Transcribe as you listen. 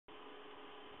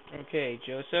Okay,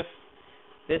 Joseph.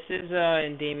 This is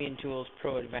in Damien Tools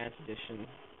Pro Advanced Edition.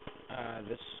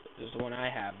 This is the one I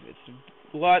have. It's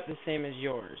a lot the same as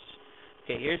yours.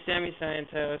 Okay, here's Sammy Science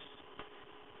House.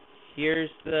 Here's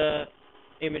the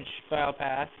image file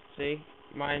path. See?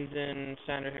 Mine's in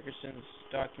Sandra Hickerson's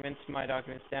documents, my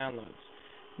documents downloads.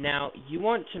 Now, you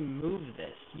want to move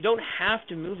this. You don't have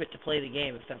to move it to play the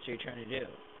game if that's what you're trying to do.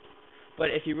 But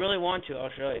if you really want to, I'll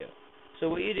show you. So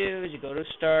what you do is you go to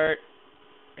Start,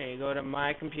 and you go to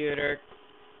My Computer,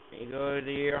 and you go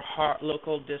to your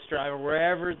local disk drive, or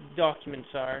wherever documents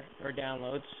are, or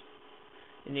downloads,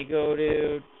 and you go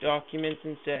to Documents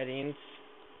and Settings,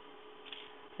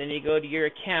 then you go to your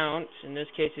account, in this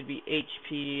case it'd be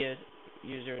HP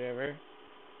user, whatever,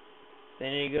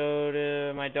 then you go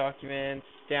to My Documents,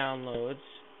 Downloads,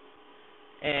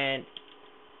 and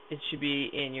it should be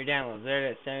in your downloads. There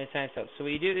it is, Sammy Science House. So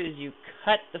what you do is you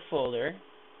cut the folder,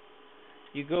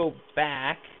 you go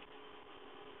back,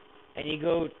 and you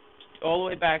go all the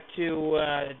way back to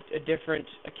a different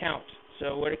account.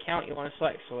 So what account you want to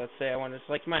select. So let's say I want to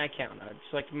select my account. I would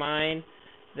select mine,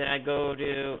 then I go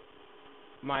to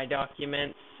My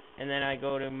Documents, and then I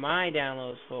go to My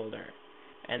Downloads folder,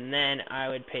 and then I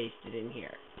would paste it in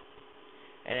here.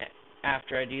 And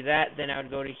after I do that, then I would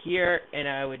go to here, and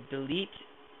I would delete,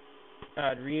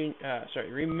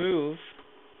 remove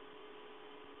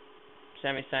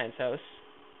Sammy Science House,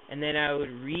 and then I would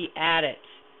re-add it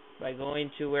by going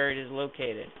to where it is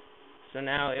located. So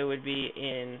now it would be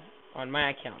on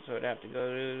my account. So I'd have to go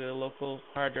to the local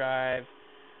hard drive,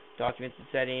 Documents and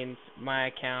Settings, My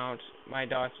Account, My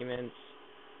Documents,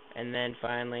 and then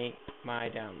finally My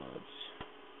Downloads.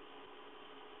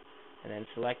 And then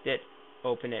select it,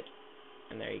 open it,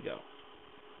 and there you go.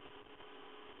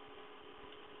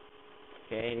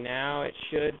 Okay, now it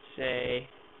should say,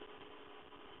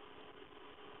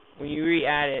 when you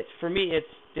re-add it, for me it's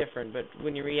different, but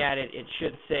when you re-add it, it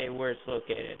should say where it's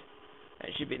located. It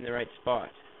should be in the right spot.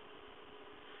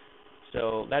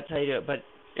 So that's how you do it. But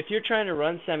if you're trying to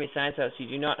run Sammy Science House, you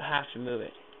do not have to move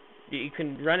it. You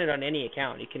can run it on any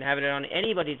account. You can have it on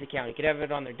anybody's account. You can have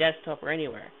it on their desktop or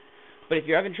anywhere. But if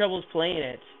you're having troubles playing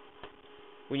it,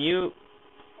 when you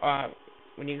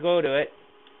go to it,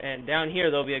 and down here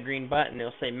there'll be a green button.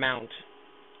 It'll say Mount.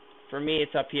 For me,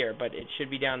 it's up here, but it should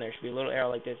be down there. It should be a little arrow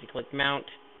like this. You click Mount,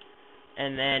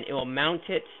 and then it will mount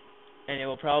it, and it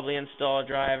will probably install a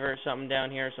driver or something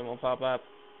down here. Something will pop up,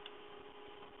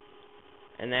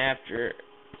 and then after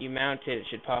you mount it, it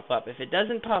should pop up. If it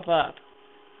doesn't pop up,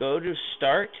 go to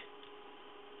Start,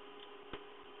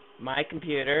 My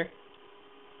Computer,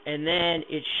 and then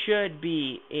it should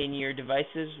be in your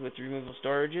devices with removable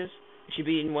storages. It should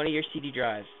be in one of your CD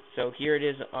drives. So here it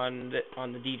is on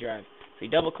the D drive. So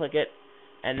you double click it,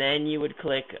 and then you would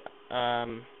click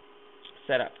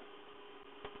Setup.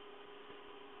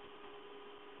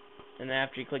 And then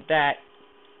after you click that,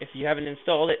 if you haven't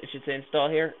installed it, it should say Install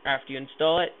here. After you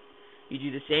install it, you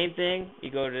do the same thing.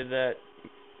 You go to the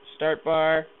Start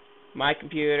bar, My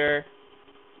Computer,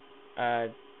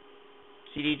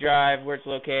 CD drive, where it's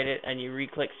located, and you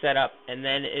re-click Setup, and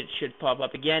then it should pop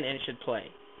up again, and it should play.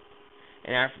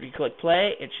 And after you click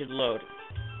Play, it should load.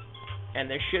 And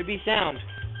there should be sound.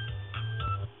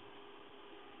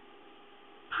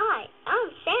 Hi, I'm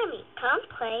Sammy.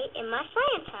 Come play in my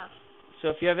science house. So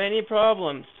if you have any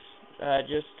problems,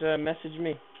 just message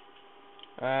me.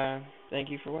 Thank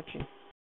you for watching.